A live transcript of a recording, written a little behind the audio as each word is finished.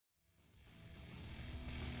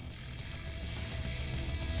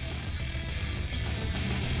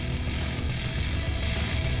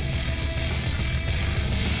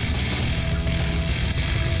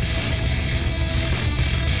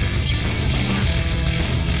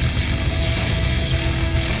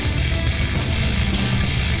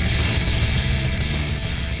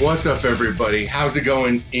What's up, everybody? How's it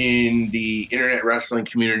going in the internet wrestling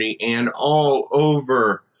community and all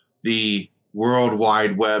over the world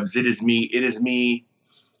wide webs? It is me,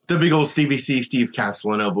 the big old Stevie C, Steve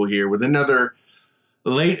Castellanovo here with another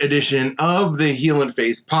late edition of the Heel and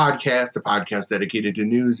Face podcast, a podcast dedicated to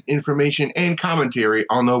news, information, and commentary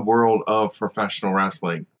on the world of professional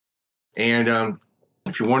wrestling. And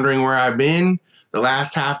if you're wondering where I've been the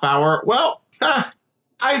last half hour, well,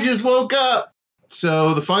 I just woke up.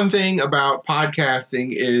 So the fun thing about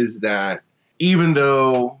podcasting is that even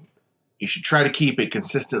though you should try to keep a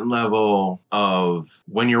consistent level of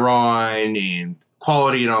when you're on and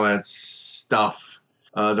quality and all that stuff,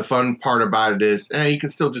 the fun part about it is you can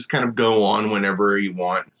still just kind of go on whenever you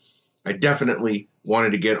want. I definitely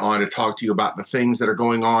wanted to get on to talk to you about the things that are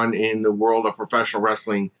going on in the world of professional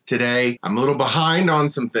wrestling today. I'm a little behind on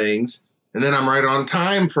some things, and then I'm right on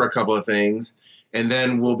time for a couple of things. And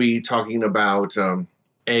then we'll be talking about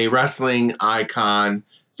a wrestling icon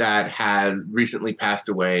that has recently passed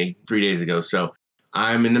away 3 days ago. So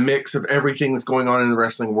I'm in the mix of everything that's going on in the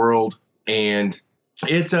wrestling world, and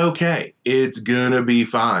it's okay. It's going to be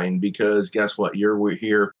fine because guess what? You're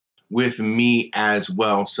here with me as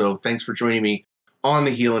well. So thanks for joining me on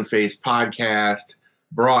the Heel and Face podcast,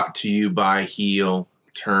 brought to you by Heel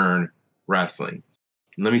Turn Wrestling.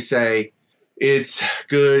 Let me say, it's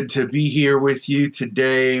good to be here with you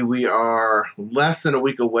today. We are less than a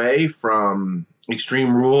week away from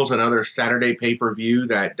Extreme Rules, another Saturday pay-per-view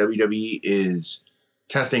that WWE is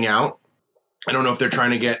testing out. I don't know if they're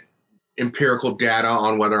trying to get empirical data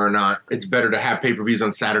on whether or not it's better to have pay-per-views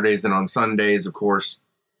on Saturdays than on Sundays. Of course,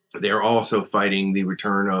 they're also fighting the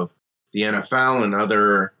return of the NFL and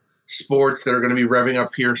other sports that are going to be revving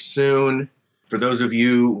up here soon. For those of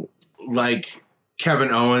you like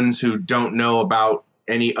Kevin Owens who don't know about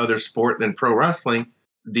any other sport than pro wrestling,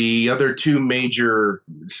 the other two major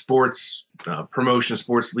sports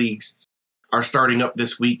sports leagues are starting up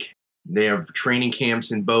this week. They have training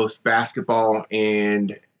camps in both basketball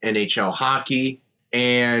and NHL hockey.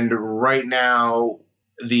 And right now,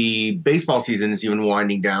 the baseball season is even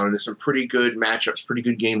winding down. And there's some pretty good matchups, pretty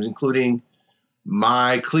good games, including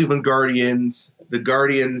my Cleveland Guardians,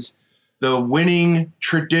 the winning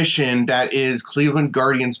tradition that is Cleveland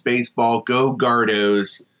Guardians baseball. Go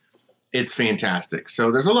Gardos. It's fantastic.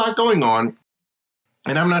 So there's a lot going on.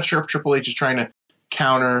 And I'm not sure if Triple H is trying to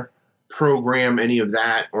counter program any of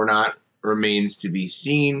that or not. Remains to be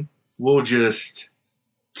seen. We'll just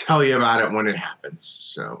tell you about it when it happens.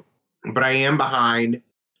 So, but I am behind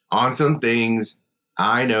on some things.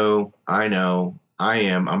 I know.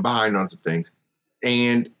 I'm behind on some things.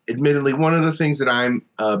 And admittedly, one of the things that I'm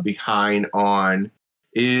behind on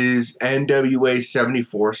is NWA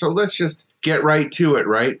 74. So let's just get right to it,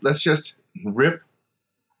 right? Let's just rip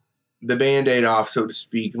the Band-Aid off, so to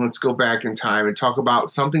speak. And let's go back in time and talk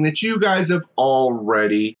about something that you guys have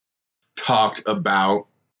already talked about,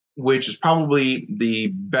 which is probably the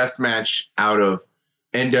best match out of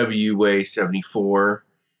NWA 74.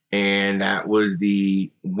 And that was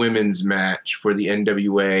the women's match for the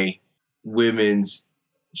NWA Women's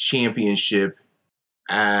Championship,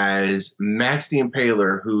 as Max the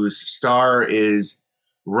Impaler, whose star is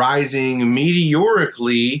rising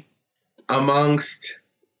meteorically amongst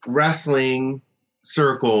wrestling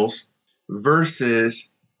circles,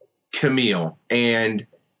 versus Kamille. And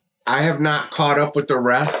I have not caught up with the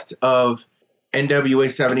rest of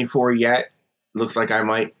NWA 74 yet. Looks like I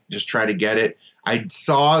might just try to get it. I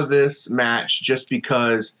saw this match just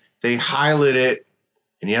because they highlighted it.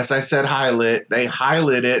 And yes, I said highlight. They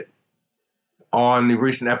highlighted it on the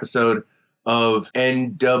recent episode of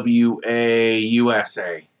NWA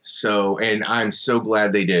USA. So, and I'm so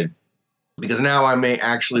glad they did, because now I may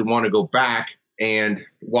actually want to go back and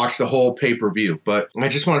watch the whole pay-per-view. But I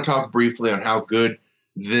just want to talk briefly on how good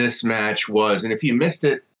this match was. And if you missed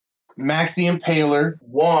it, Max the Impaler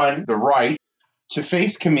won the right to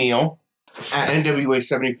face Kamille at NWA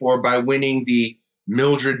 74 by winning the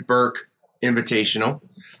Mildred Burke Invitational.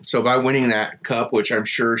 So by winning that cup, which I'm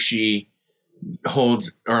sure they hold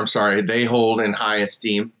in high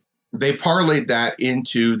esteem, they parlayed that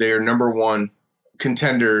into their number one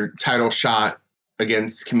contender title shot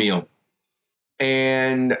against Kamille.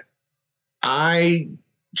 And I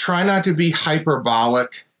try not to be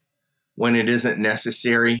hyperbolic when it isn't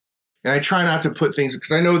necessary. And I try not to put things,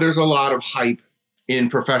 because I know there's a lot of hype in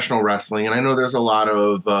professional wrestling. And I know there's a lot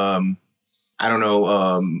of,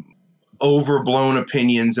 overblown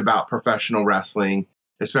opinions about professional wrestling,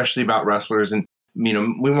 especially about wrestlers. And,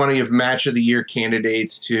 we want to give match of the year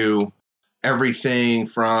candidates to everything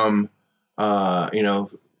from,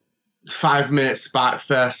 5-minute spot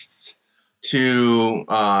fests to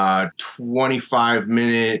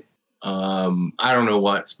 25-minute, I don't know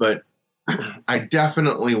what, but I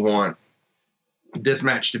definitely want this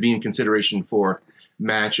match to be in consideration for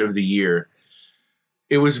match of the year.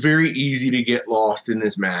 It was very easy to get lost in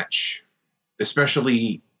this match,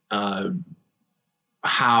 especially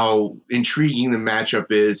how intriguing the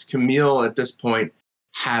matchup is. Kamille at this point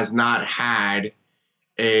has not had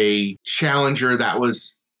a challenger that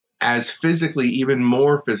was as physically, even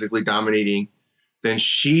more physically dominating than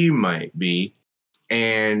she might be.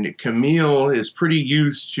 And Kamille is pretty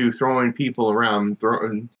used to throwing people around,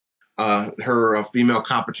 throwing her female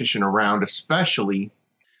competition around, especially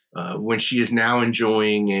when she is now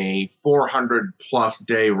enjoying a 400-plus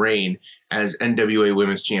day reign as NWA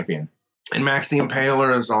Women's Champion. And Max the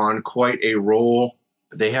Impaler is on quite a roll.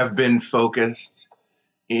 They have been focused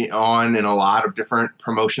on in a lot of different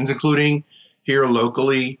promotions, including here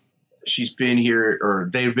locally. She's been here, or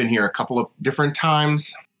they've been here a couple of different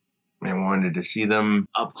times. I wanted to see them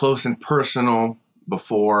up close and personal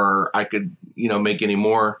before I could, make any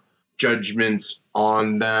more judgments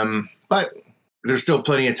on them. But there's still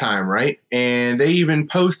plenty of time, right? And they even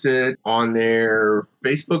posted on their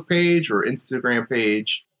Facebook page or Instagram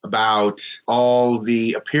page about all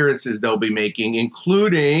the appearances they'll be making,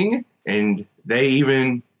 including, and they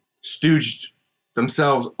even stooged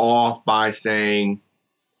themselves off by saying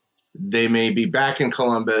they may be back in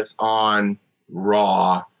Columbus on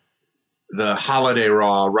Raw, the holiday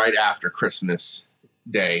Raw, right after Christmas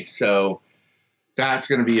Day. So that's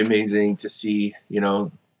going to be amazing to see,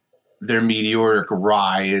 their meteoric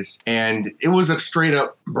rise. And it was a straight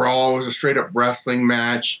up brawl. It was a straight up wrestling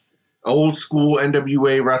match, old school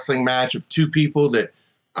NWA wrestling match of two people that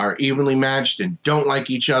are evenly matched and don't like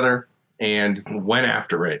each other and went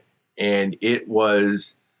after it. And it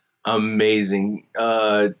was amazing.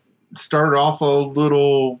 Started off a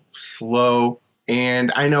little slow.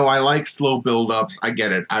 And I know I like slow build-ups. I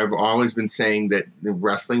get it. I've always been saying that the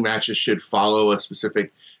wrestling matches should follow a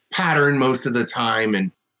specific pattern most of the time.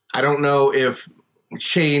 And I don't know if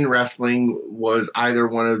chain wrestling was either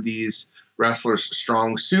one of these wrestlers'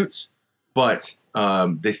 strong suits, but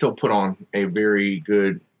they still put on a very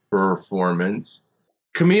good performance.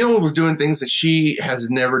 Kamille was doing things that she has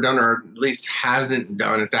never done, or at least hasn't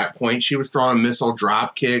done at that point. She was throwing missile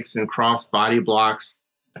drop kicks and cross body blocks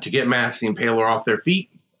to get Max the Impaler off their feet.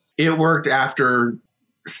 It worked after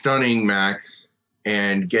stunning Max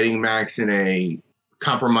and getting Max in a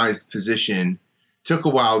compromised position. Took a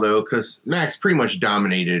while, though, because Max pretty much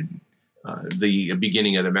dominated the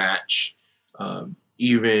beginning of the match,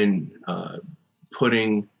 even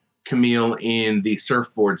putting Kamille in the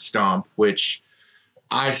surfboard stomp, which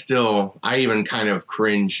I even kind of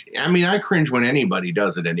cringe. I mean, I cringe when anybody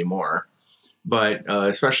does it anymore. But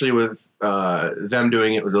especially with them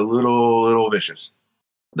doing it was a little vicious.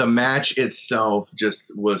 The match itself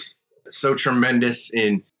just was so tremendous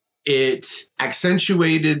in it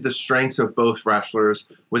accentuated the strengths of both wrestlers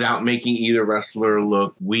without making either wrestler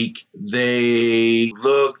look weak. They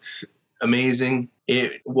looked amazing.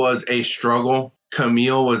 It was a struggle.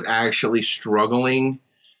 Kamille was actually struggling.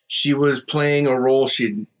 She was playing a role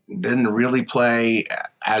she didn't really play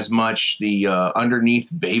as much, the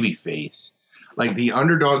underneath babyface. Like the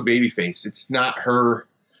underdog babyface, it's not her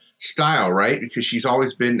style, right? Because she's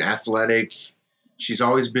always been athletic. She's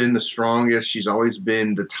always been the strongest. She's always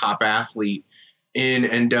been the top athlete in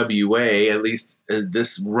NWA, at least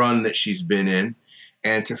this run that she's been in.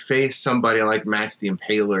 And to face somebody like Max the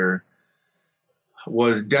Impaler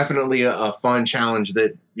was definitely a fun challenge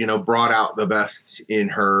that, brought out the best in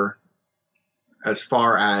her as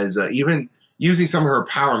far as even using some of her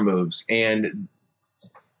power moves and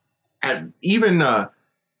even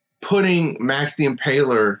putting Max the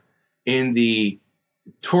Impaler in the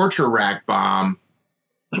torture rack bomb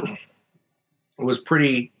was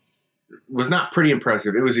not pretty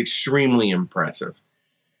impressive. It was extremely impressive.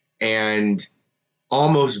 And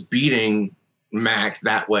almost beating Max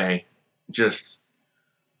that way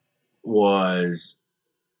was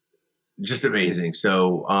just amazing.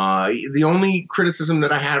 So the only criticism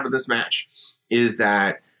that I had of this match is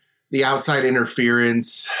that the outside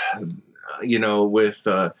interference, with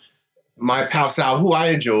my pal Sal, who I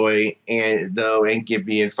enjoy, and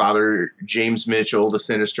Gibby and Father James Mitchell, the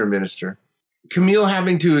Sinister Minister. Kamille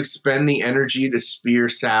having to expend the energy to spear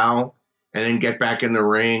Sal and then get back in the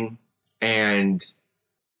ring and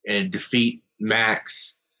defeat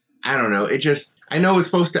Max. I don't know. I know it's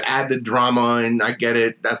supposed to add the drama, and I get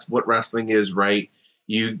it. That's what wrestling is, right?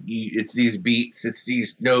 It's these beats, it's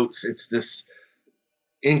these notes, it's this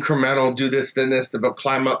incremental, do this, then this, but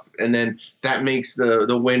climb up, and then that makes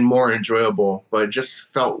the win more enjoyable. But it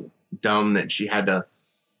just felt dumb that she had to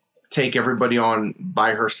take everybody on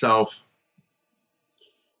by herself.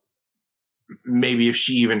 Maybe if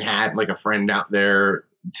she even had like a friend out there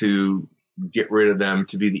to get rid of them,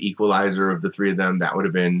 to be the equalizer of the three of them, that would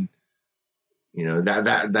have been,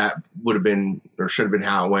 that would have been, or should have been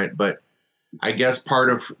how it went. But I guess part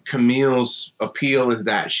of Kamille's appeal is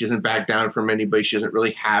that she doesn't back down from anybody. She doesn't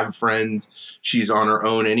really have friends. She's on her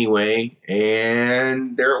own anyway.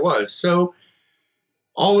 And there it was. So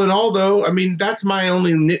all in all, though, I mean, that's my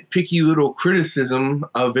only nitpicky little criticism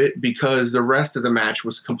of it, because the rest of the match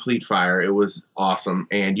was complete fire. It was awesome.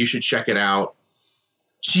 And you should check it out.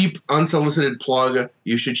 Cheap, unsolicited plug.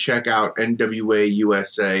 You should check out NWA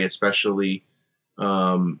USA, especially.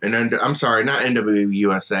 I'm sorry, not NWA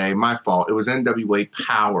USA. My fault. It was NWA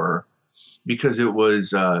Power, because it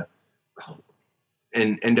was an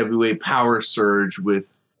NWA Power surge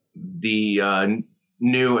with the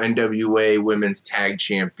new NWA Women's Tag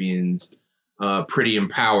Champions, Pretty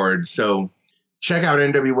Empowered. So check out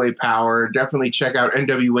NWA Power. Definitely check out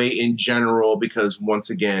NWA in general, because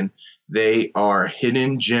once again, they are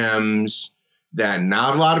hidden gems that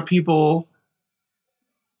not a lot of people,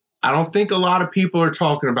 I don't think a lot of people are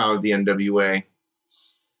talking about the NWA.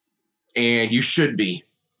 And you should be,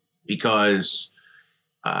 because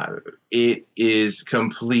it is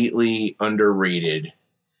completely underrated.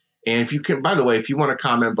 And if you can, by the way, if you want to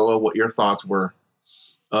comment below what your thoughts were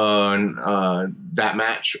on that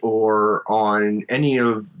match or on any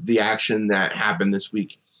of the action that happened this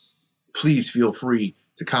week, please feel free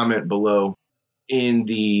to comment below in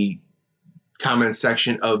the comment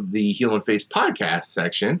section of the Heel and Face podcast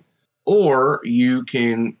section, or you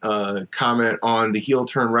can comment on the Heel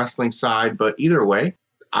Turn Wrestling side. But either way,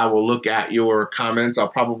 I will look at your comments. I'll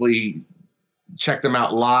probably check them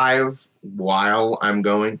out live while I'm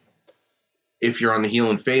going. If you're on the Heel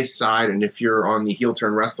and Face side, and if you're on the Heel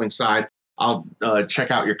Turn Wrestling side, I'll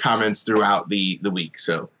check out your comments throughout the week.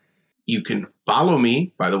 So you can follow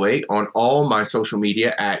me, by the way, on all my social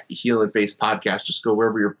media at Heel and Face Podcast. Just go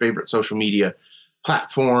wherever your favorite social media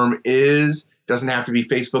platform is. Doesn't have to be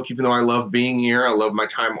Facebook, even though I love being here. I love my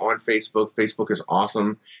time on Facebook. Facebook is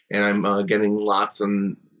awesome, and I'm getting lots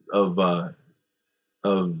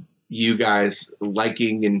of you guys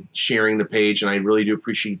liking and sharing the page, and I really do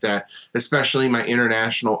appreciate that, especially my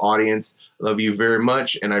international audience. I love you very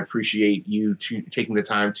much, and I appreciate you taking the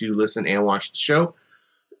time to listen and watch the show.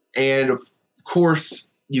 And of course,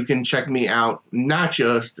 you can check me out not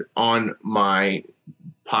just on my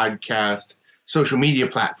podcast social media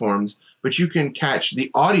platforms, but you can catch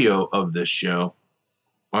the audio of this show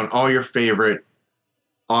on all your favorite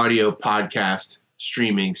audio podcast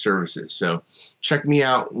streaming services. So check me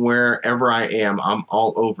out wherever I am. I'm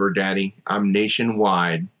all over, Daddy. I'm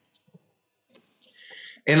nationwide.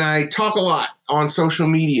 And I talk a lot on social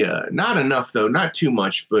media. Not enough, though. Not too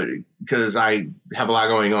much, but because I have a lot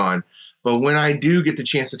going on. But when I do get the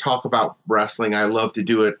chance to talk about wrestling, I love to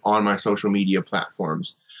do it on my social media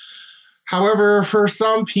platforms. However, for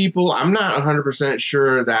some people, I'm not 100%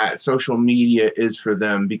 sure that social media is for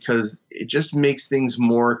them, because it just makes things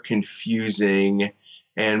more confusing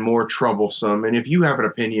and more troublesome. And if you have an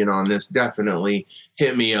opinion on this, definitely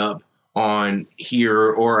hit me up on here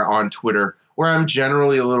or on Twitter, where I'm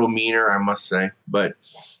generally a little meaner, I must say. But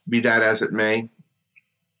be that as it may,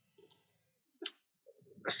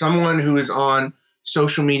 someone who is on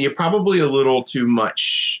social media probably a little too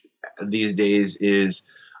much these days is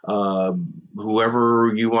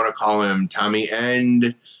whoever you want to call him, Tommy End,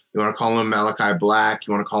 you want to call him Malachi Black,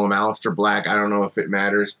 you want to call him Aleister Black. I don't know if it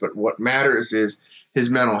matters, but what matters is his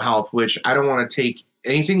mental health, which I don't want to take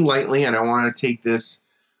anything lightly, and I want to take this,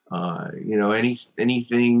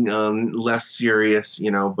 anything less serious,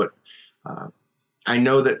 but I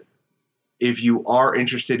know that if you are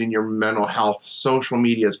interested in your mental health, social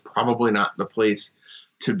media is probably not the place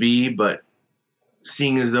to be. But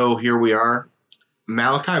seeing as though here we are,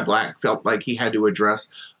 Malachi Black felt like he had to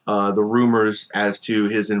address the rumors as to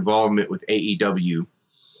his involvement with AEW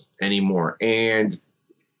anymore. And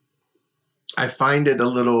I find it a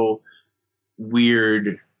little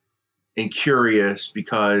weird and curious,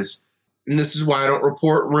 because, and this is why I don't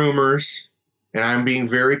report rumors, and I'm being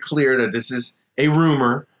very clear that this is a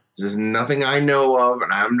rumor. This is nothing I know of,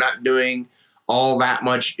 and I'm not doing all that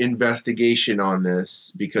much investigation on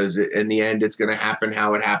this, because in the end, it's going to happen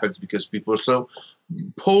how it happens, because people are so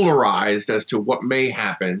polarized as to what may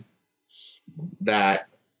happen that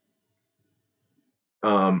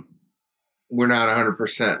we're not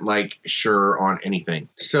 100% sure on anything.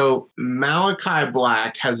 So Malachi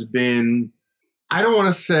Black has been, I don't want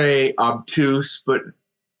to say obtuse, but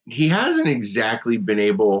he hasn't exactly been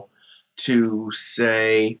able to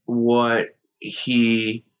say what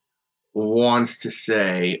he wants to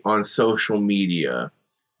say on social media.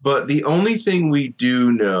 But the only thing we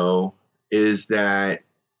do know is that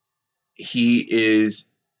he is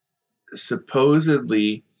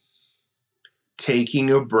supposedly taking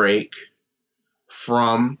a break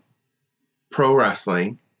from pro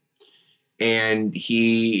wrestling, and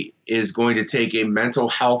he is going to take a mental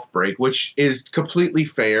health break, which is completely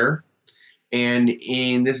fair. And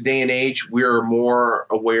in this day and age, we're more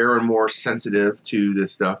aware and more sensitive to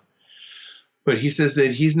this stuff. But he says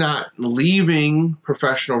that he's not leaving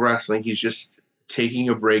professional wrestling. He's just taking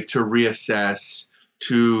a break to reassess,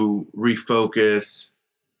 to refocus,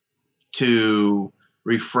 to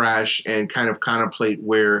refresh, and kind of contemplate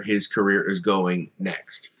where his career is going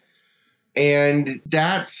next. And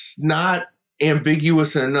that's not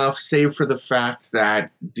ambiguous enough, save for the fact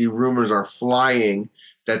that the rumors are flying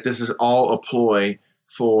that this is all a ploy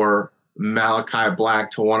for Malachi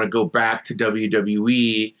Black to want to go back to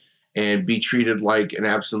WWE and be treated like an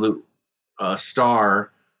absolute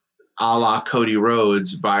star, a la Cody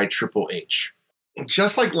Rhodes, by Triple H.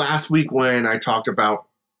 Just like last week when I talked about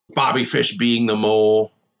Bobby Fish being the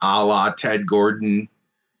mole, a la Ted Gordon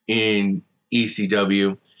in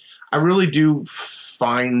ECW, I really do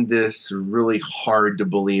find this really hard to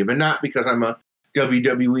believe. And not because I'm a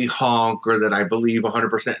WWE honk or that I believe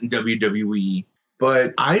 100% in WWE,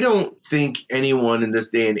 but I don't think anyone in this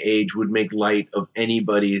day and age would make light of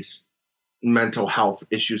anybody's mental health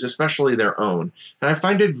issues, especially their own. And I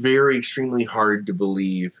find it very extremely hard to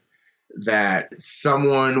believe that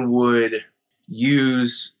someone would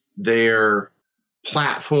use their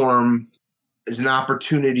platform as an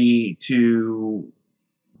opportunity to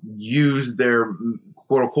use their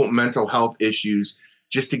quote unquote mental health issues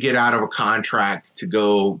just to get out of a contract to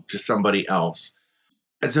go to somebody else.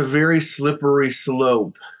 It's a very slippery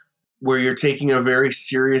slope where you're taking a very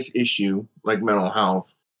serious issue like mental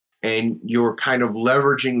health and you're kind of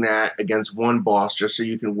leveraging that against one boss just so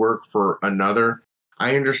you can work for another.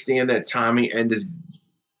 I understand that Tommy End is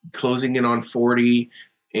closing in on 40,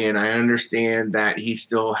 and I understand that he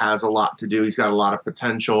still has a lot to do. He's got a lot of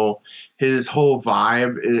potential. His whole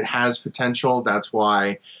vibe, it has potential. That's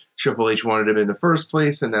why Triple H wanted him in the first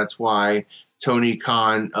place, and that's why Tony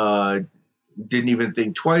Khan didn't even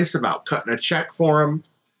think twice about cutting a check for him.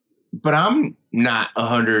 But I'm not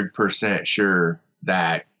 100% sure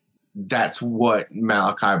that that's what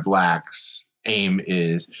Malachi Black's aim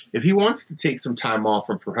is. If he wants to take some time off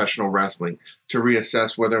from professional wrestling to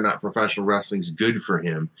reassess whether or not professional wrestling is good for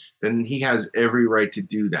him, then he has every right to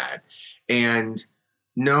do that. And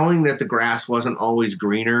knowing that the grass wasn't always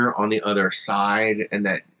greener on the other side, and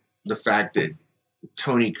that the fact that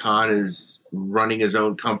Tony Khan is running his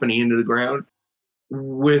own company into the ground,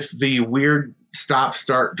 with the weird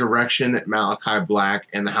stop-start direction that Malachi Black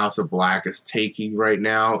and the House of Black is taking right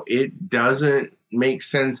now, it doesn't make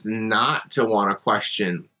sense not to want to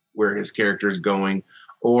question where his character is going,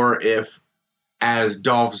 or if, as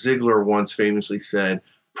Dolph Ziggler once famously said,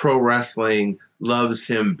 pro wrestling loves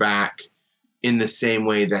him back in the same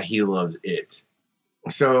way that he loves it.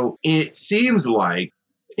 So it seems like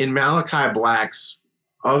in Malachi Black's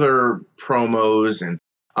other promos and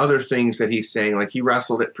other things that he's saying, like he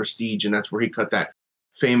wrestled at Prestige, and that's where he cut that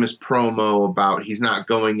famous promo about he's not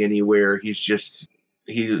going anywhere. He's just,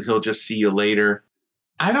 he'll just see you later.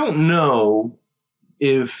 I don't know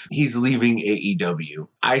if he's leaving AEW.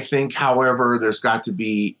 I think, however, there's got to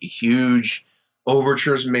be huge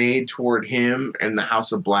overtures made toward him and the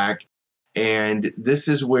House of Black. And this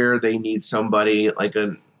is where they need somebody like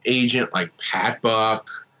an agent like Pat Buck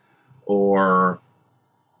or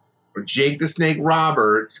Jake the Snake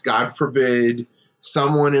Roberts, God forbid,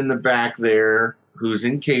 someone in the back there who's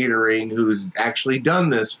in catering, who's actually done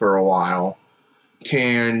this for a while,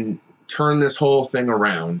 can turn this whole thing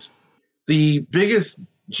around. The biggest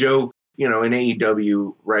joke, in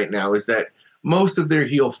AEW right now is that most of their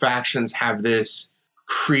heel factions have this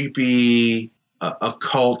creepy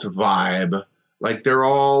occult vibe. Like they're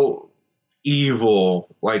all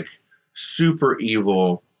evil, like super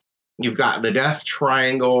evil. You've got the Death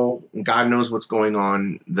Triangle, and God knows what's going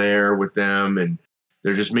on there with them, and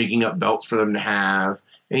they're just making up belts for them to have.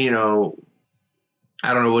 And,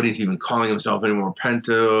 I don't know what he's even calling himself anymore.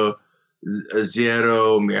 Penta,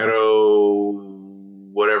 Zero, Mero,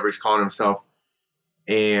 whatever he's calling himself.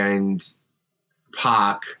 And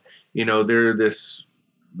Pac, they're this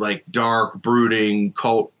like dark, brooding,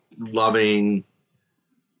 cult-loving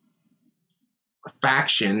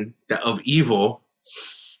faction of evil.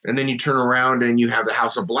 And then you turn around and you have the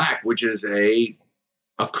House of Black, which is a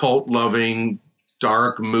cult-loving,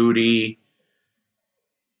 dark, moody,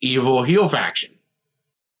 evil heel faction.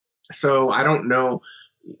 So I don't know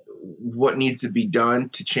what needs to be done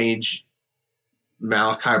to change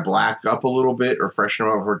Malachi Black up a little bit or freshen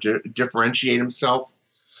him up or differentiate himself,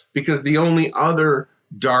 because the only other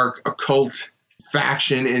dark occult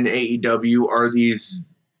faction in AEW are these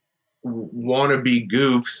wannabe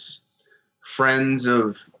goofs, friends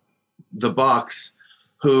of the Bucks,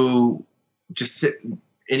 who just sit and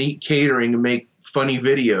eat catering and make funny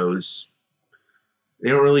videos. They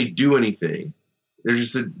don't really do anything. They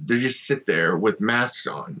just sit there with masks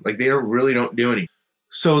on. Like, they really don't do anything.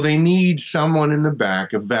 So they need someone in the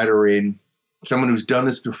back, a veteran, someone who's done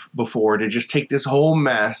this before, to just take this whole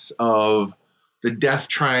mess of the Death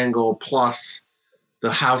Triangle plus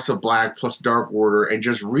the House of Black plus Dark Order and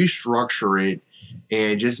just restructure it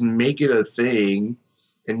and just make it a thing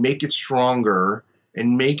and make it stronger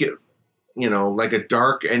and make it, like a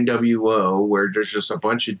dark NWO where there's just a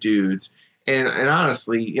bunch of dudes. And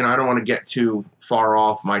honestly, I don't want to get too far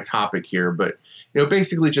off my topic here, but,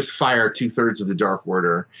 basically just fire 2/3 of the Dark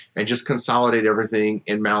Order and just consolidate everything.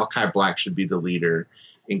 And Malachi Black should be the leader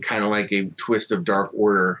in kind of like a twist of Dark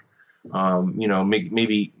Order.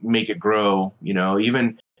 Maybe make it grow,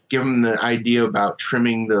 even give them the idea about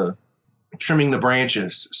trimming the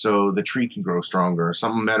branches so the tree can grow stronger or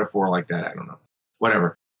some metaphor like that. I don't know,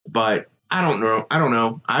 whatever. But I don't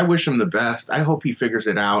know. I wish him the best. I hope he figures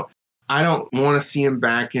it out. I don't want to see him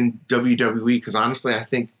back in WWE because honestly, I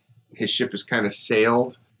think his ship has kind of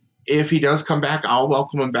sailed. If he does come back, I'll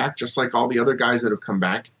welcome him back just like all the other guys that have come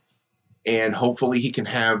back. And hopefully he can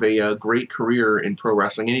have a great career in pro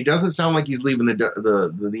wrestling. And he doesn't sound like he's leaving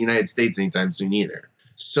the United States anytime soon either.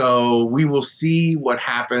 So we will see what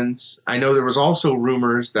happens. I know there was also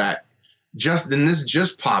rumors that this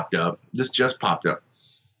just popped up,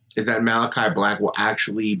 is that Malachi Black will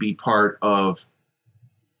actually be part of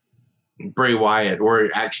Bray Wyatt, or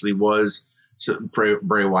it actually was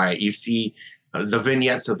Bray Wyatt. You see the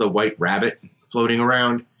vignettes of the White Rabbit floating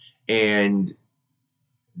around, and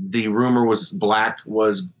the rumor was Black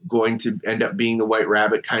was going to end up being the White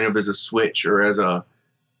Rabbit, kind of as a switch or as a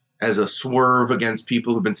swerve against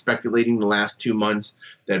people who've been speculating the last 2 months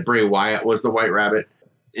that Bray Wyatt was the White Rabbit.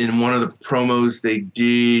 In one of the promos, they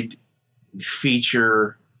did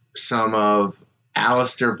feature some of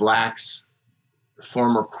Aleister Black's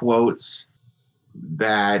former quotes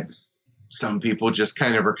that some people just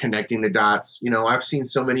kind of are connecting the dots. I've seen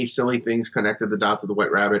so many silly things connected the dots of the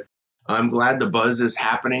White Rabbit. I'm glad the buzz is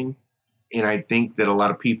happening, and I think that a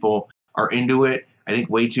lot of people are into it. I think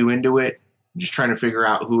way too into it. I'm just trying to figure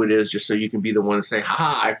out who it is just so you can be the one to say,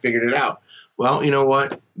 ha, I figured it out. Well, you know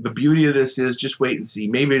what? The beauty of this is just wait and see.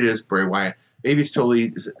 Maybe it is Bray Wyatt. Maybe it's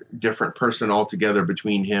totally a different person altogether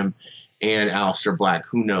between him and Aleister Black.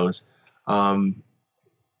 Who knows?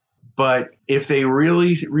 But if they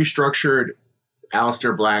really restructured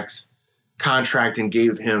Aleister Black's contract and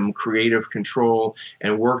gave him creative control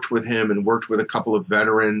and worked with him and worked with a couple of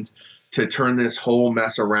veterans to turn this whole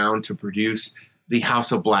mess around to produce the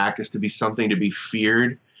House of Black as to be something to be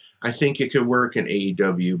feared, I think it could work in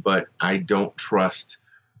AEW, but I don't trust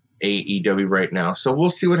AEW right now. So we'll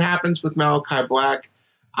see what happens with Malachi Black.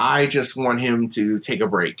 I just want him to take a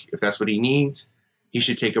break. If that's what he needs, he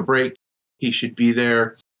should take a break. He should be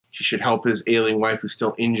there. He should help his ailing wife who's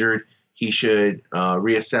still injured. He should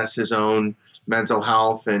reassess his own mental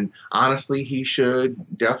health. And honestly, he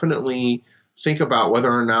should definitely think about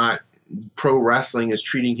whether or not pro wrestling is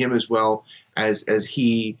treating him as well as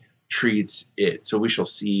he treats it. So we shall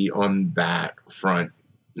see on that front.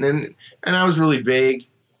 And I was really vague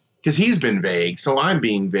because he's been vague. So I'm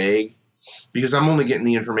being vague because I'm only getting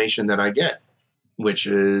the information that I get, which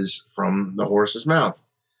is from the horse's mouth.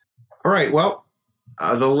 All right, well,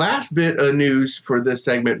 the last bit of news for this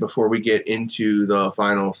segment before we get into the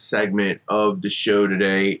final segment of the show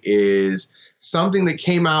today is something that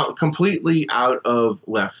came out completely out of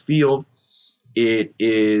left field. It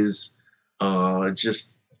is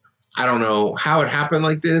just, I don't know how it happened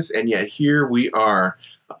like this, and yet here we are.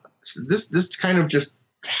 So this kind of just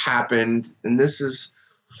happened, and this is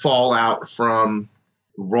fallout from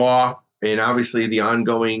Raw and obviously the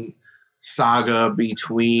ongoing saga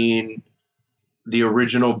between the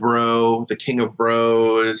original bro, the king of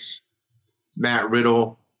bros, Matt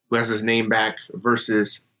Riddle, who has his name back,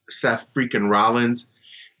 versus Seth freaking Rollins.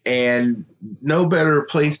 And no better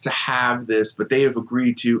place to have this, but they have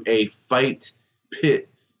agreed to a fight pit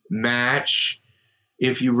match.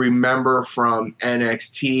 If you remember from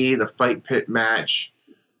NXT, the fight pit match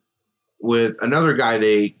with another guy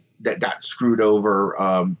that got screwed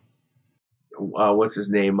over. What's his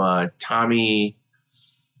name? Tommy.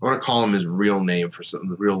 I want to call him his real name for something,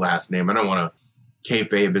 the real last name. I don't want to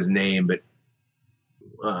kayfabe his name, but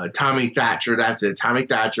Tommy Thatcher, that's it. Tommy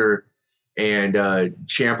Thatcher and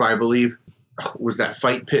Ciampa, I believe, was that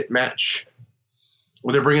Fight Pit match.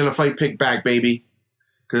 Well, they're bringing the Fight Pit back, baby,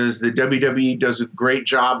 because the WWE does a great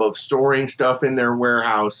job of storing stuff in their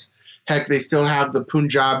warehouse. Heck, they still have the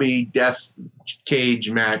Punjabi death cage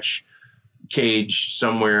match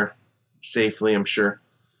somewhere safely, I'm sure.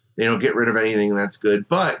 They don't get rid of anything, that's good.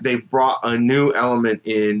 But they've brought a new element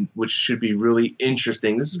in, which should be really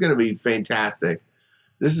interesting. This is going to be fantastic.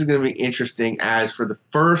 This is going to be interesting as for the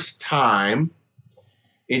first time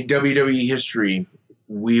in WWE history,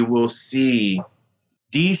 we will see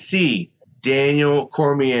DC Daniel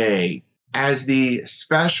Cormier as the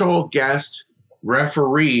special guest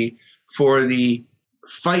referee for the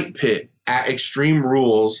Fight Pit at Extreme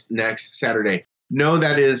Rules next Saturday. No,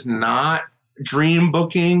 that is not dream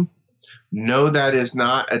booking. No, that is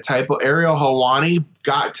not a typo. Ariel Helwani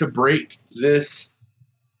got to break this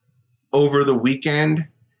over the weekend.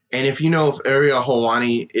 And if you know if Ariel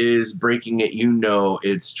Helwani is breaking it, you know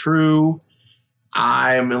it's true.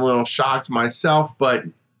 I'm a little shocked myself, but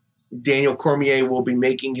Daniel Cormier will be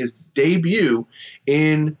making his debut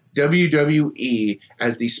in WWE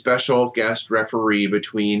as the special guest referee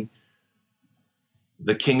between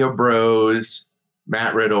the King of Bros,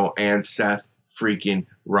 Matt Riddle, and Seth freaking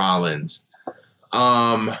Rollins.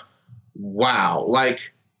 Wow.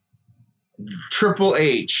 Like, Triple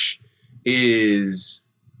H is,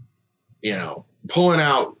 pulling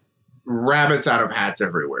out rabbits out of hats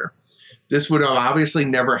everywhere. This would have obviously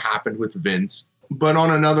never happened with Vince, but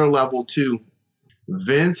on another level too,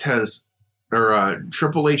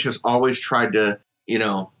 Triple H has always tried to,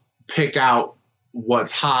 pick out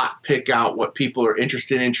what's hot, pick out what people are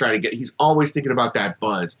interested in, he's always thinking about that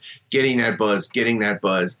buzz, getting that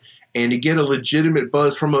buzz. And to get a legitimate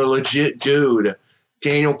buzz from a legit dude,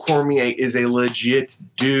 Daniel Cormier is a legit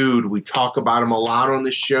dude. We talk about him a lot on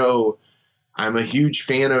the show. I'm a huge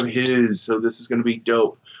fan of his, so this is going to be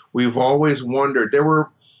dope. We've always wondered, there were,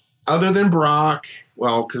 other than Brock,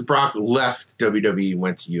 well, because Brock left WWE and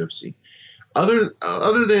went to UFC.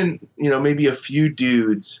 Other than, maybe a few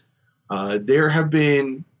dudes, there have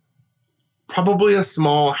been probably a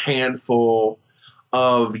small handful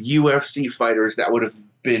of UFC fighters that would have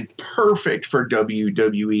been perfect for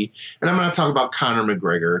WWE. And I'm going to talk about Conor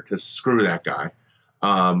McGregor, because screw that guy.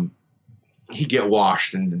 He'd get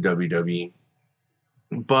washed in the WWE.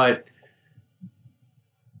 But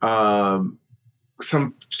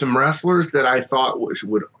some wrestlers that I thought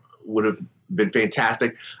would have been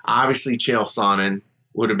fantastic. Obviously, Chael Sonnen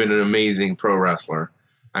would have been an amazing pro wrestler.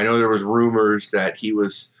 I know there was rumors that he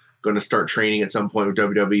was going to start training at some point with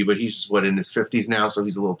WWE, but he's in his 50s now, so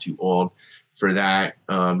he's a little too old for that.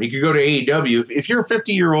 He could go to AEW. If you're a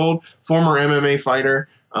 50-year-old former MMA fighter,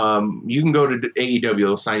 you can go to AEW.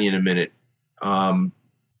 They'll sign you in a minute.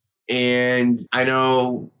 And I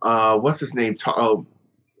know, what's his name?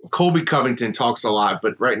 Colby Covington talks a lot,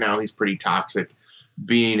 but right now he's pretty toxic,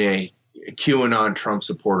 being a QAnon Trump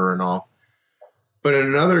supporter and all. But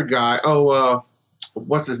another guy,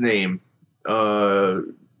 what's his name?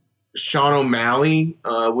 Sean O'Malley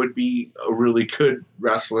would be a really good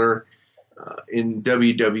wrestler in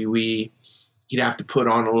WWE. He'd have to put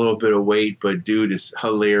on a little bit of weight, but dude is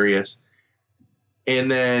hilarious. And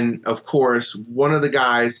then, of course, one of the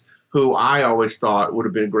guys who I always thought would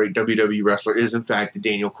have been a great WWE wrestler is, in fact,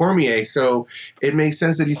 Daniel Cormier. So it makes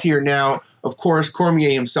sense that he's here now. Of course,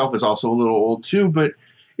 Cormier himself is also a little old too, but,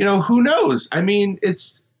 who knows? I mean,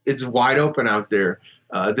 it's wide open out there.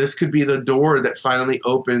 This could be the door that finally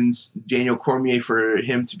opens Daniel Cormier for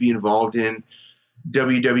him to be involved in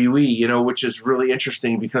WWE, which is really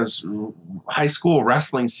interesting because high school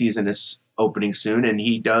wrestling season is opening soon, and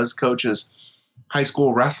he does coach his high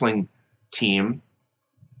school wrestling team.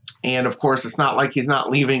 And, of course, it's not like he's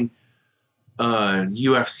not leaving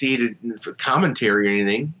UFC for commentary or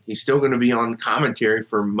anything. He's still going to be on commentary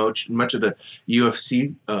for much of the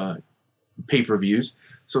UFC pay-per-views.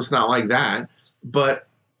 So it's not like that. But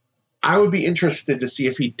I would be interested to see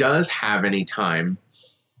if he does have any time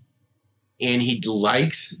and he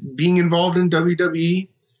likes being involved in WWE.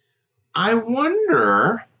 I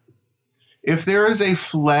wonder if there is a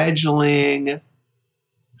fledgling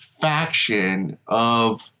faction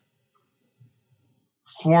of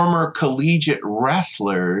former collegiate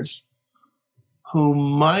wrestlers who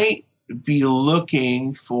might be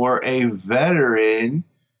looking for a veteran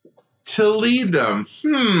to lead them.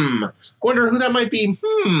 Wonder who that might be.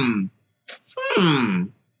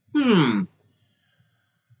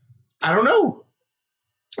 I don't know.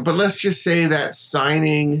 But let's just say that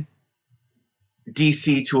signing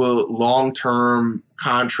DC to a long-term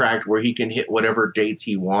contract where he can hit whatever dates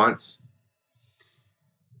he wants,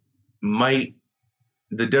 the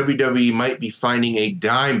WWE might be finding a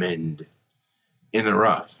diamond in the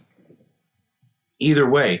rough. Either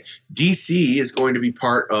way, DC is going to be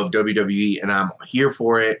part of WWE, and I'm here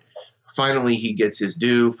for it. Finally, he gets his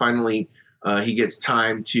due. Finally, he gets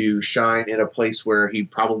time to shine in a place where he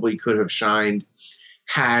probably could have shined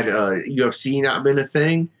had UFC not been a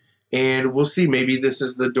thing. And we'll see. Maybe this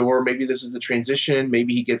is the door. Maybe this is the transition.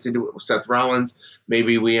 Maybe he gets into it with Seth Rollins.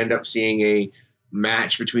 Maybe we end up seeing a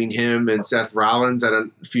match between him and Seth Rollins at a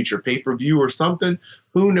future pay-per-view or something.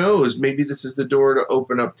 Who knows? Maybe this is the door to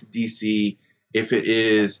open up to DC. If it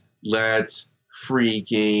is, let's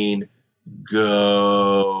freaking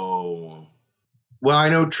go. Well, I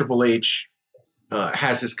know Triple H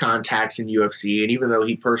has his contacts in UFC, and even though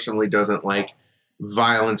he personally doesn't like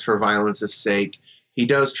violence for violence's sake, he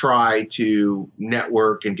does try to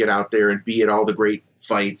network and get out there and be at all the great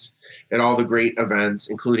fights, at all the great events,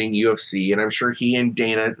 including UFC. And I'm sure he and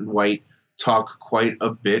Dana White talk quite a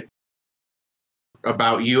bit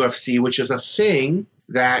about UFC, which is a thing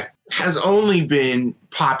that has only been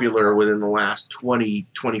popular within the last 20,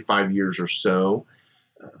 25 years or so.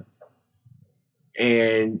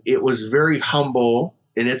 And it was very humble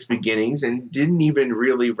in its beginnings and didn't even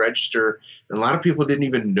really register. And a lot of people didn't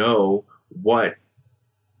even know what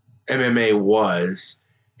MMA was.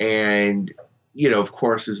 And, you know, of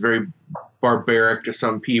course, it's very barbaric to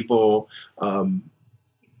some people.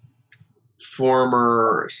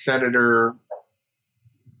 Former senator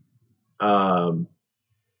from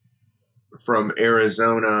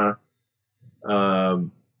Arizona,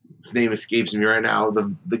 his name escapes me right now.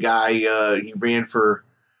 The guy he ran for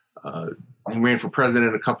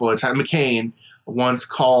president a couple of times. McCain once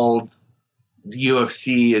called the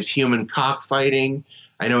UFC as human cockfighting.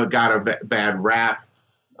 I know it got a bad rap,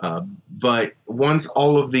 but once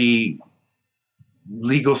all of the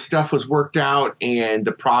legal stuff was worked out and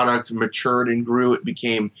the product matured and grew, it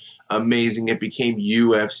became amazing. It became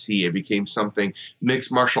UFC. It became something.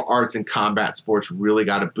 Mixed martial arts and combat sports really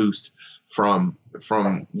got a boost from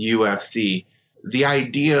UFC. The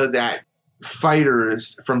idea that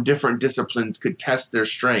fighters from different disciplines could test their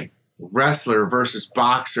strength, wrestler versus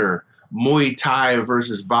boxer, Muay Thai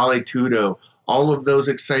versus Vale Tudo, all of those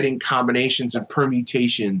exciting combinations and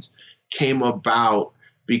permutations came about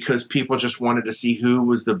because people just wanted to see who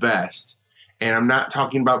was the best. And I'm not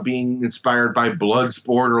talking about being inspired by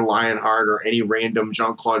Bloodsport or Lionheart or any random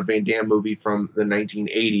Jean-Claude Van Damme movie from the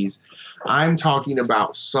 1980s. I'm talking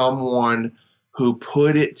about someone who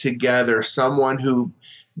put it together, someone who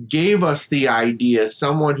gave us the idea,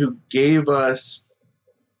 someone who gave us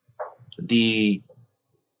the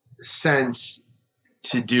sense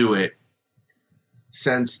to do it,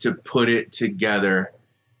 sense to put it together.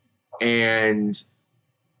 And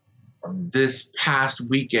this past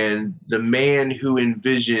weekend, the man who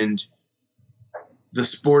envisioned the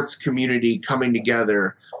sports community coming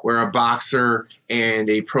together where a boxer and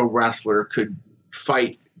a pro wrestler could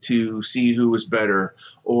fight to see who was better,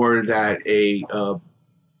 or that a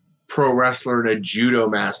pro wrestler and a judo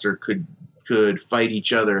master could fight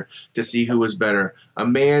each other to see who was better. A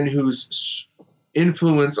man whose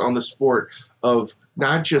influence on the sport of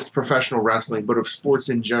not just professional wrestling, but of sports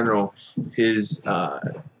in general, his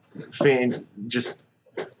fan just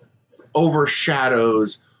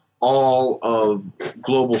overshadows all of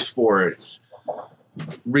global sports,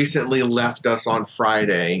 recently left us on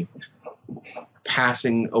Friday,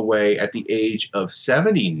 passing away at the age of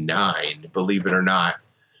 79, believe it or not.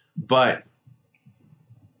 But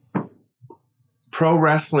pro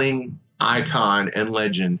wrestling icon and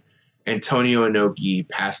legend Antonio Inoki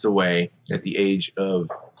passed away at the age of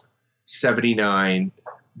 79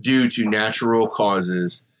 due to natural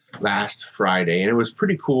causes last Friday. And it was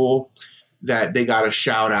pretty cool that they got a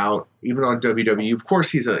shout out, even on WWE. Of course,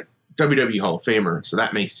 he's a WWE Hall of Famer, so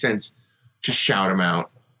that makes sense to shout him out.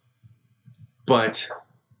 But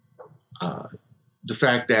the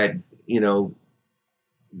fact that, you know,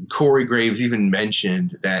 Corey Graves even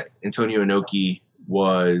mentioned that Antonio Inoki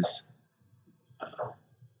was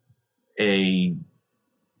a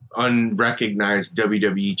unrecognized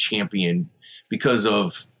WWE champion because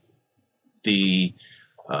of the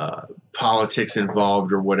politics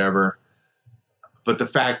involved or whatever. But the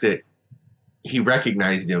fact that he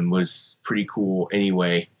recognized him was pretty cool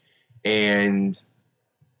anyway. And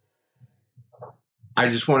I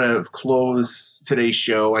just want to close today's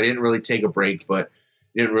show. I didn't really take a break, but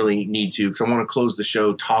didn't really need to, because I want to close the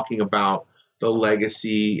show talking about the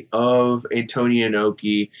legacy of Antonio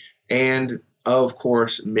Inoki and, of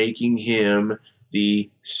course, making him the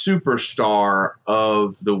superstar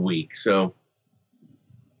of the week. So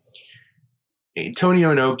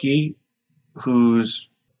Antonio Inoki, whose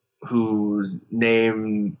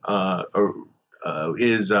name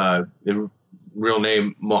is the real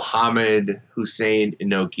name Mohammed Hussein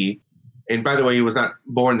Inoki. And by the way, he was not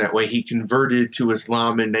born that way. He converted to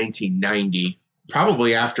Islam in 1990,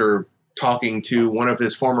 probably after talking to one of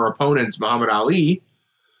his former opponents, Muhammad Ali,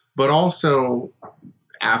 but also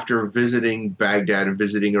after visiting Baghdad and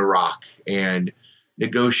visiting Iraq and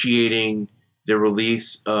negotiating the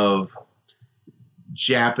release of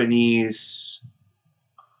Japanese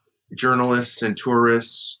journalists and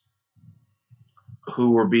tourists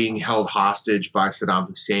who were being held hostage by Saddam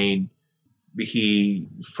Hussein. He,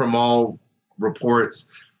 from all reports,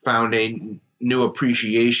 found a new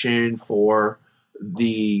appreciation for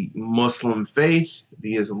the Muslim faith,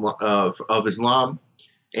 of Islam,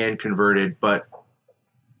 and converted, but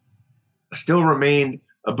still remained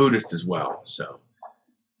a Buddhist as well. So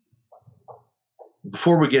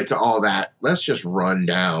before we get to all that, let's just run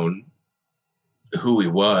down who he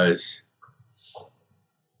was.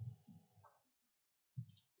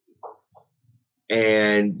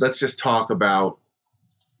 And let's just talk about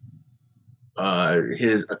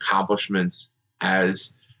his accomplishments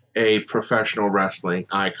as a professional wrestling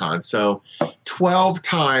icon. So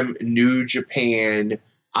 12-time New Japan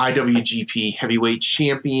IWGP Heavyweight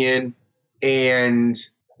Champion and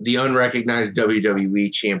the unrecognized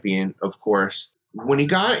WWE Champion, of course. When he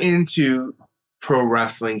got into pro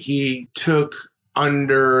wrestling, he took himself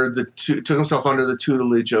under the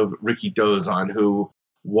tutelage of Ricky Dozan, who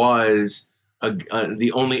was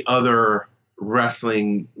the only other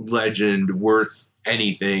wrestling legend worth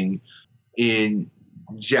anything in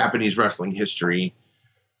Japanese wrestling history.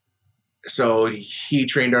 So he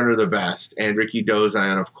trained under the best, and Ricky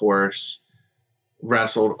Dozan, of course,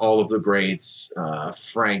 wrestled all of the greats,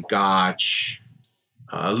 Frank Gotch,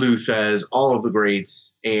 Luthez, all of the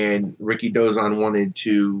greats, and Ricky Dozan wanted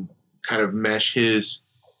to kind of mesh his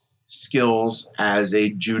skills as a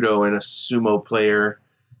judo and a sumo player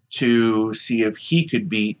to see if he could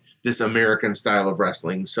beat this American style of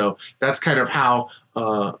wrestling. So that's kind of how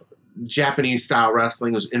Japanese style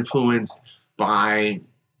wrestling was influenced by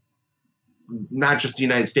not just the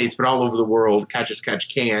United States, but all over the world. Catch as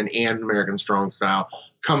catch can and American strong style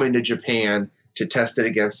coming to Japan to test it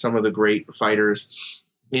against some of the great fighters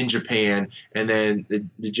in Japan. And then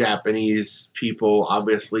the Japanese people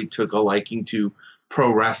obviously took a liking to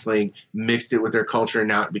pro wrestling, mixed it with their culture, and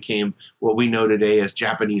now it became what we know today as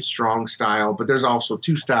Japanese strong style. But there's also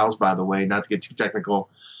two styles, by the way, not to get too technical.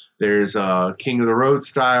 There's King of the Road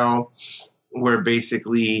style, where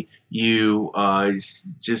basically you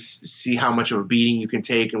just see how much of a beating you can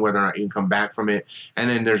take and whether or not you can come back from it. And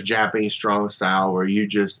then there's Japanese strong style, where you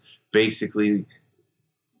just basically,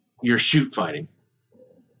 you're shoot fighting.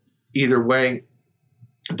 Either way,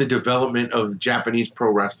 the development of Japanese pro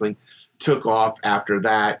wrestling took off after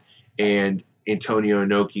that, and Antonio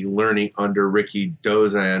Inoki learning under Ricky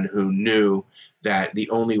Dozan, who knew that the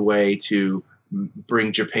only way to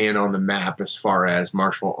bring Japan on the map as far as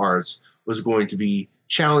martial arts was going to be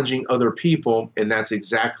challenging other people, and that's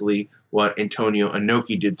exactly what Antonio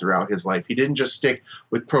Inoki did throughout his life. He didn't just stick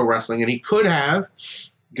with pro wrestling, and he could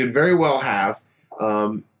very well have.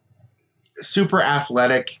 Super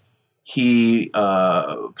athletic. He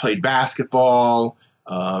played basketball.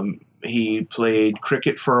 He played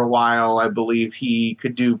cricket for a while. I believe he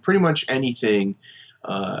could do pretty much anything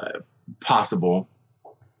possible.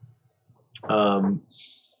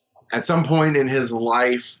 At some point in his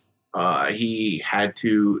life, he had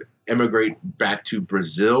to emigrate back to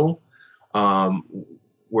Brazil,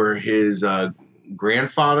 where his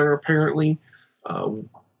grandfather apparently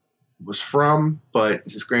was from, but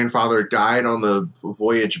his grandfather died on the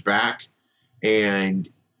voyage back, and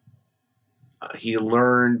he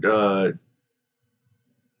learned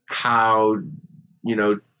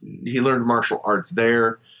he learned martial arts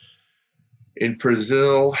there in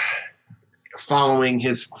Brazil, following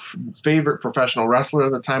his favorite professional wrestler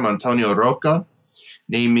at the time, Antonio Roca,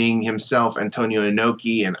 naming himself Antonio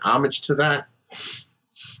Inoki in homage to that.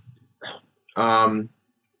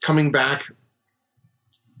 Coming back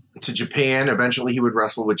to Japan, eventually he would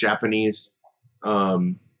wrestle with Japanese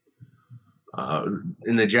in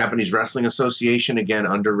the Japanese Wrestling Association, again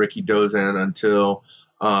under Ricky Dozan, until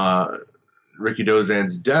Ricky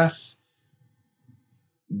Dozan's death.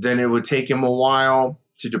 Then it would take him a while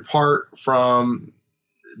to depart from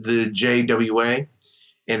the JWA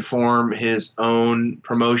and form his own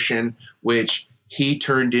promotion, which he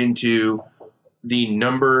turned into the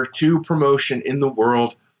number 2 promotion in the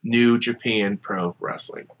world, New Japan Pro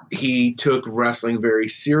Wrestling. He took wrestling very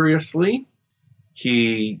seriously.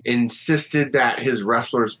 He insisted that his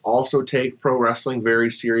wrestlers also take pro wrestling very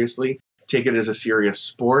seriously, take it as a serious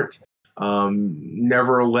sport.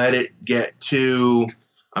 Never let it get too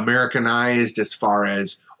Americanized as far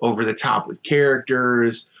as over the top with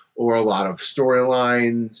characters or a lot of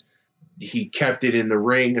storylines. He kept it in the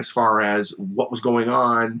ring as far as what was going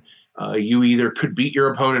on. You either could beat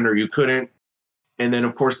your opponent or you couldn't. And then,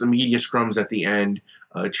 of course, the media scrums at the end,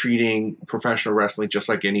 treating professional wrestling just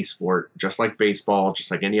like any sport, just like baseball,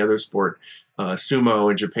 just like any other sport.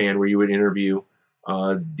 Sumo in Japan, where you would interview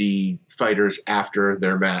the fighters after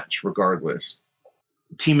their match, regardless.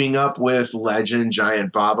 Teaming up with legend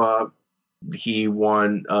Giant Baba, he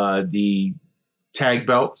won the tag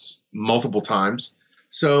belts multiple times.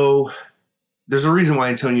 So there's a reason why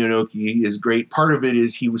Antonio Inoki is great. Part of it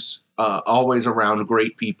is he was always around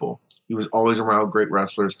great people. He was always around great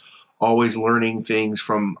wrestlers, always learning things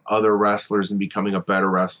from other wrestlers and becoming a better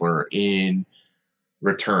wrestler in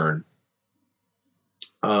return.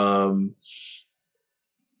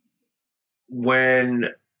 When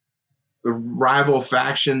the rival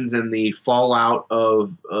factions and the fallout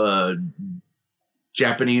of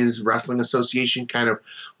Japanese Wrestling Association kind of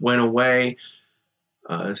went away,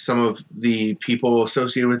 some of the people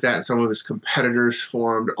associated with that, some of his competitors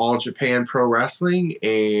formed All Japan Pro Wrestling,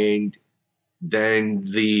 and then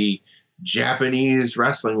the Japanese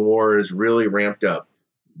wrestling wars really ramped up.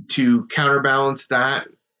 To counterbalance that,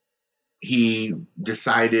 he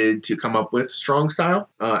decided to come up with Strong Style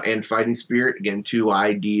and Fighting Spirit. Again, two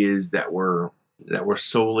ideas that were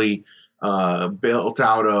solely built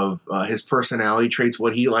out of his personality traits,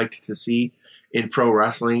 what he liked to see in pro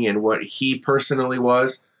wrestling, and what he personally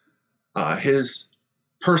was. His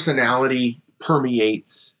personality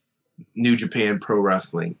permeates New Japan Pro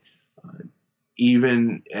Wrestling.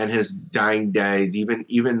 Even in his dying days, even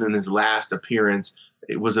in his last appearance,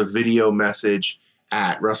 it was a video message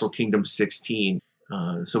at Wrestle Kingdom 16.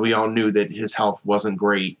 So we all knew that his health wasn't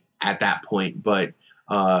great at that point. But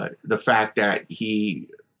the fact that he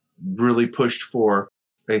really pushed for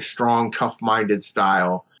a strong, tough-minded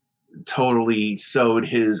style totally sewed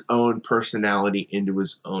his own personality into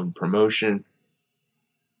his own promotion.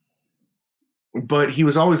 But he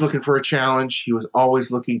was always looking for a challenge. He was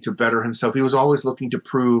always looking to better himself. He was always looking to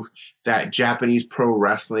prove that Japanese pro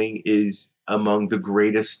wrestling is among the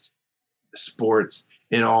greatest sports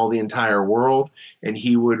in all the entire world. And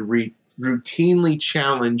he would routinely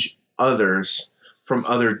challenge others from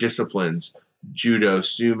other disciplines. Judo,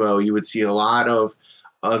 sumo, you would see a lot of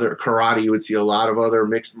other karate, you would see a lot of other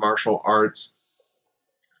mixed martial arts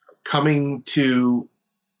coming to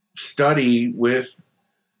study with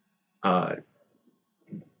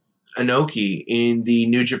Inoki in the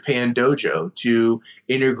New Japan dojo to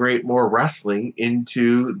integrate more wrestling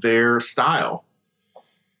into their style.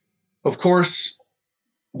 Of course,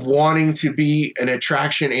 wanting to be an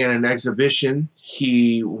attraction and an exhibition,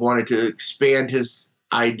 he wanted to expand his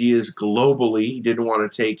ideas globally. He didn't want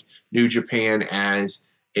to take New Japan as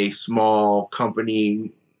a small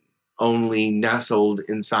company only nestled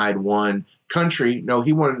inside one country. No,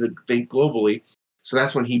 he wanted to think globally. So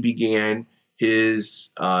that's when he began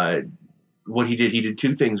his what he did. He did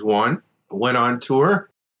two things. One, went on tour,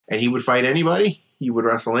 and he would fight anybody. He would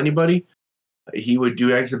wrestle anybody. He would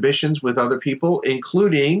do exhibitions with other people,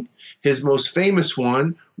 including his most famous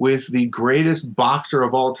one with the greatest boxer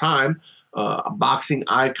of all time, a boxing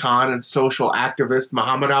icon and social activist,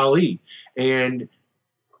 Muhammad Ali. And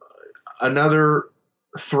another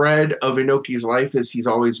thread of Inoki's life is he's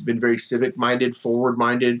always been very civic-minded,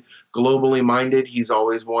 forward-minded, globally minded. He's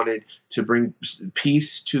always wanted to bring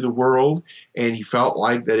peace to the world, and he felt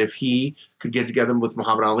like that if he could get together with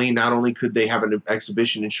Muhammad Ali, not only could they have an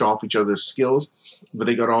exhibition and show off each other's skills, but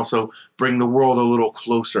they could also bring the world a little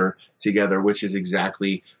closer together, which is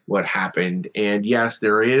exactly what happened. And yes,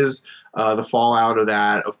 there is the fallout of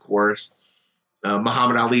that, of course.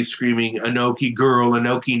 Muhammad Ali screaming, "Inoki girl,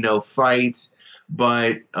 Inoki no fights."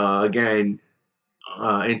 But again,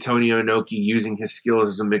 Antonio Inoki using his skills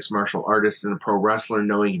as a mixed martial artist and a pro wrestler,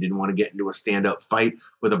 knowing he didn't want to get into a stand-up fight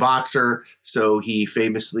with a boxer. So he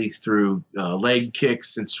famously threw leg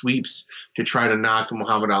kicks and sweeps to try to knock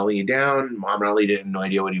Muhammad Ali down. Muhammad Ali didn't have no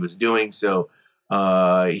idea what he was doing. So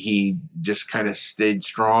he just kind of stayed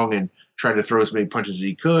strong and tried to throw as many punches as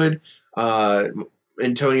he could.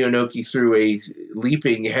 Antonio Inoki threw a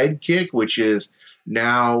leaping head kick, which is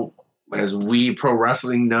now, as we pro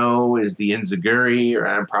wrestling know, is the enziguri, or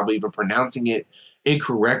I'm probably even pronouncing it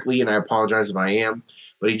incorrectly, and I apologize if I am.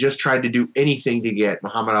 But he just tried to do anything to get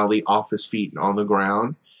Muhammad Ali off his feet and on the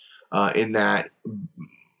ground in that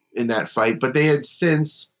fight. But they had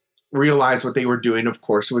since realize what they were doing. Of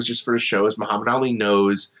course, it was just for the show, as Muhammad Ali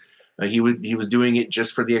knows. He was doing it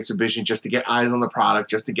just for the exhibition, just to get eyes on the product,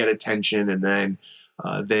 just to get attention, and then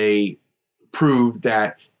they proved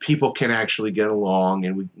that people can actually get along,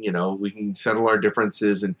 and we can settle our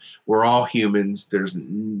differences, and we're all humans. There's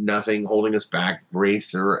nothing holding us back,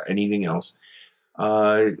 race or anything else.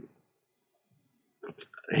 One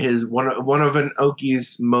of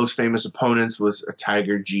Inoki's most famous opponents was a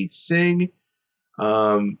Tiger Jeet Singh,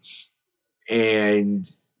 and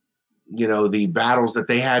the battles that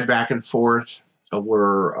they had back and forth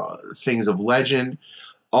were things of legend.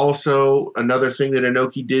 Also, another thing that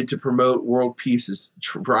Inoki did to promote world peace is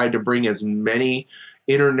tried to bring as many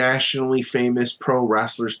internationally famous pro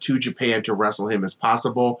wrestlers to Japan to wrestle him as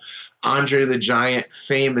possible. Andre the Giant,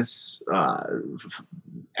 famous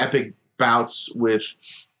epic bouts with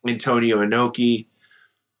Antonio Inoki.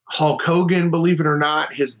 Hulk Hogan, believe it or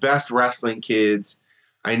not, his best wrestling kids.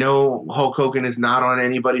 I know Hulk Hogan is not on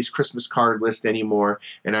anybody's Christmas card list anymore,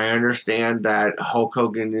 and I understand that Hulk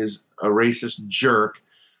Hogan is a racist jerk,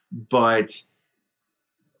 but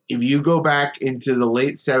if you go back into the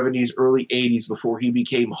late 70s, early 80s, before he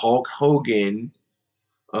became Hulk Hogan,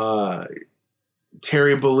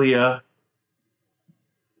 Terry Bollea,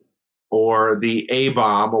 or the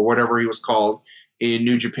A-Bomb, or whatever he was called in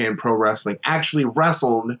New Japan Pro Wrestling, actually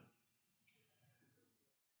wrestled,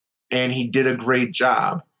 and he did a great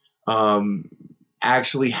job.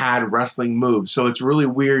 Actually had wrestling moves. So it's really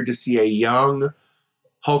weird to see a young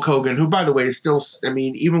Hulk Hogan, who, by the way, is still,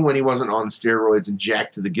 even when he wasn't on steroids and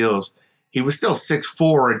jacked to the gills, he was still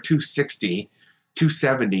 6'4" and 260,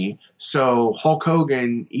 270. So Hulk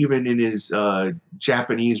Hogan, even in his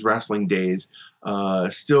Japanese wrestling days,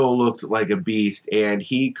 still looked like a beast, and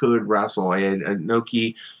he could wrestle, and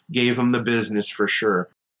Inoki gave him the business for sure.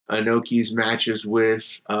 Inoki's matches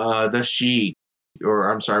with the Sheik,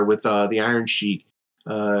 with the Iron Sheik,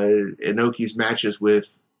 Inoki's matches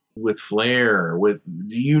with Flair, with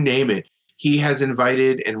you name it. He has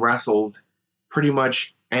invited and wrestled pretty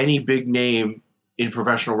much any big name in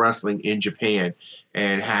professional wrestling in Japan,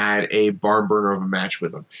 and had a barn burner of a match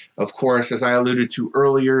with him. Of course, as I alluded to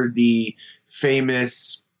earlier, the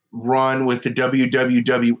famous run with the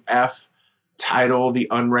WWF title, the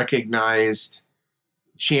unrecognized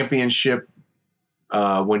championship,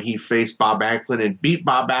 when he faced Bob Backlund and beat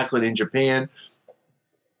Bob Backlund in Japan,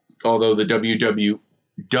 although the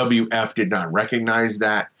WWF did not recognize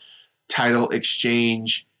that title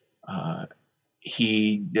exchange.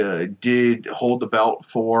 He did hold the belt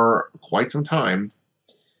for quite some time,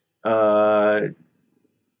 claiming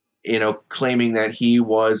that he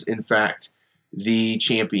was, in fact, the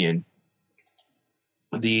champion,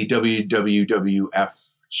 the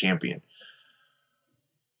WWF champion,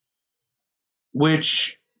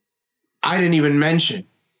 which I didn't even mention.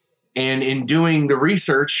 And in doing the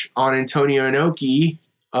research on Antonio Inoki,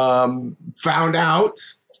 found out,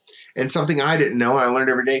 and something I didn't know, I learned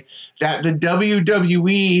every day, that the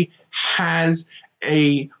WWE has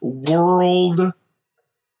a world,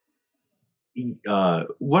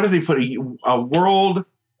 what do they put, a world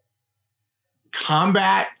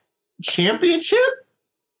combat championship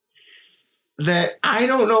that I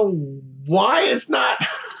don't know why it's not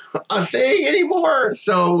a thing anymore.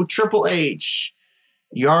 So Triple H,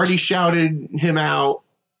 you already shouted him out.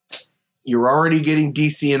 You're already getting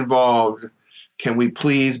DC involved. Can we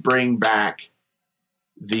please bring back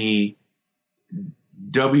the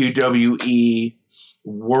WWE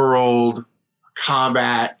World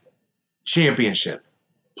Combat Championship?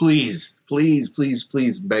 Please, please, please,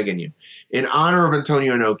 please, begging you. In honor of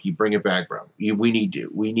Antonio Inoki, bring it back, bro. We need to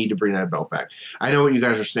bring that belt back. I know what you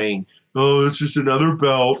guys are saying. Oh, it's just another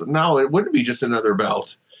belt. No, it wouldn't be just another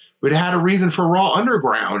belt. We'd have had a reason for Raw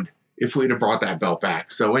Underground if we'd have brought that belt back.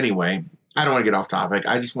 So anyway, I don't want to get off topic.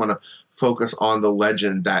 I just want to focus on the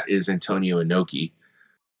legend that is Antonio Inoki.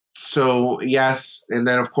 So, yes, and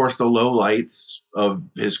then, of course, the lowlights of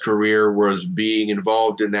his career was being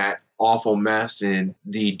involved in that awful mess in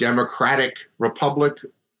the Democratic Republic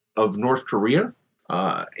of North Korea,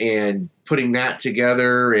 and putting that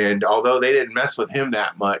together. And although they didn't mess with him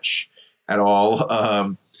that much at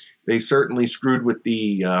all, they certainly screwed with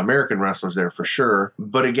the American wrestlers there for sure.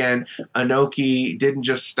 But again, Inoki didn't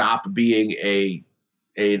just stop being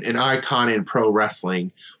an icon in pro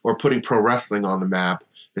wrestling or putting pro wrestling on the map,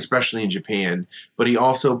 especially in Japan, but he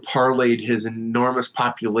also parlayed his enormous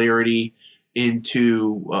popularity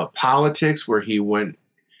into politics, where he went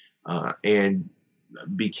and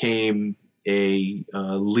became a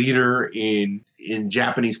leader in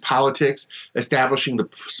Japanese politics, establishing the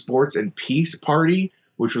Sports and Peace Party,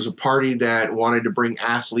 which was a party that wanted to bring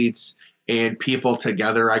athletes and people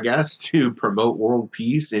together, I guess, to promote world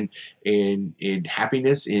peace and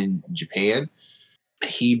happiness in Japan.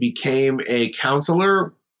 He became a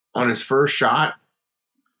counselor on his first shot,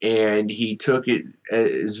 and he took it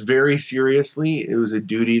as very seriously. It was a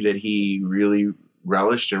duty that he really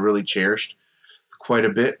relished and really cherished quite a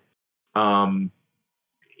bit.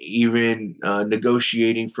 Even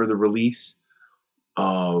negotiating for the release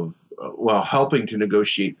of, helping to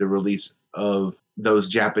negotiate the release of those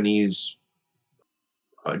Japanese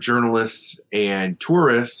journalists and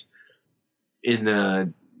tourists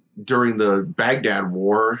during the Baghdad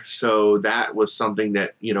War. So that was something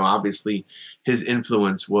that, obviously his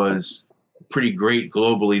influence was pretty great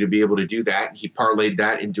globally to be able to do that. He parlayed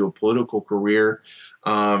that into a political career.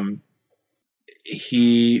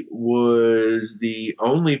 He was the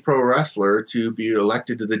only pro wrestler to be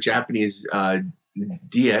elected to the Japanese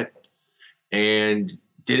Diet, and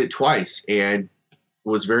did it twice, and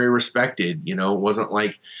was very respected. It wasn't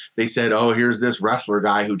like they said, oh, here's this wrestler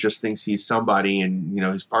guy who just thinks he's somebody and,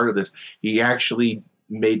 he's part of this. He actually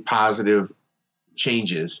made positive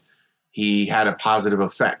changes. He had a positive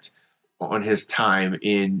effect on his time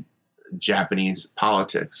in Japanese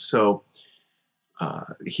politics. So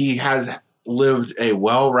he has lived a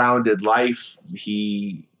well-rounded life.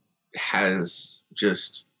 He has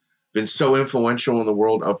just been so influential in the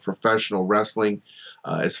world of professional wrestling,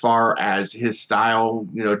 as far as his style,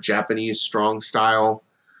 Japanese strong style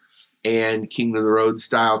and King of the Road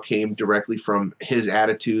style came directly from his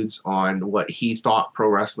attitudes on what he thought pro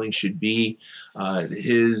wrestling should be.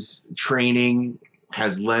 His training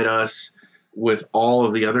has led us with all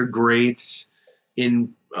of the other greats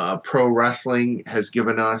in pro wrestling, has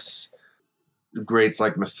given us greats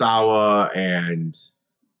like Misawa and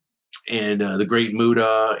the great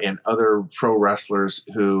Muda and other pro wrestlers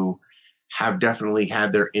who have definitely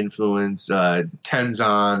had their influence.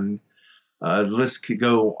 Tenzan, the list could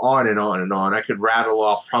go on and on and on. I could rattle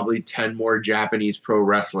off probably 10 more Japanese pro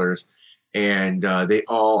wrestlers, and they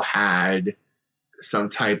all had some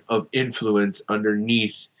type of influence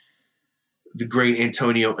underneath the great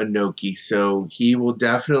Antonio Inoki. So he will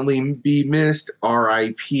definitely be missed.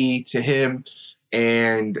 R.I.P. to him.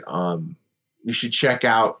 And you should check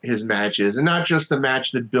out his matches, and not just the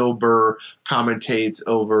match that Bill Burr commentates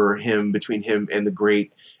over him, between him and the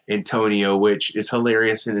great Antonio, which is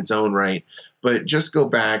hilarious in its own right. But just go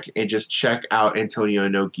back and just check out Antonio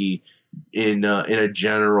Inoki in a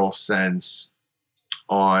general sense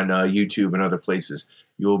on YouTube and other places.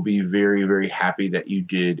 You'll be very, very happy that you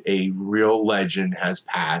did. A real legend has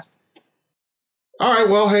passed. All right,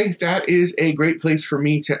 well, hey, that is a great place for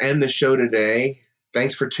me to end the show today.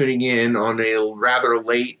 Thanks for tuning in on a rather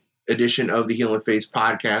late edition of the Heel and Face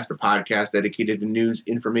podcast, a podcast dedicated to news,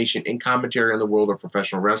 information, and commentary on the world of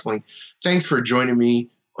professional wrestling. Thanks for joining me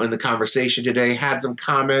on the conversation today. Had some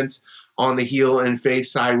comments on the Heel and Face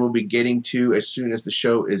side we'll be getting to as soon as the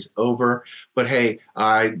show is over. But hey,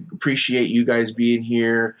 I appreciate you guys being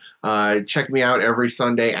here. Check me out every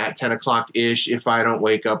Sunday at 10 o'clock-ish if I don't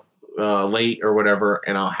wake up late or whatever,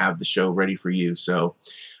 and I'll have the show ready for you. So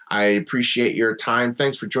I appreciate your time.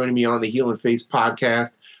 Thanks for joining me on the Heel and Face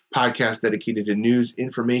podcast dedicated to news,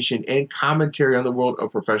 information, and commentary on the world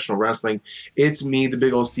of professional wrestling. It's me, the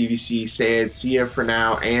big old Stevie C, saying see ya for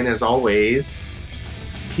now, and as always,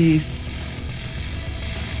 peace.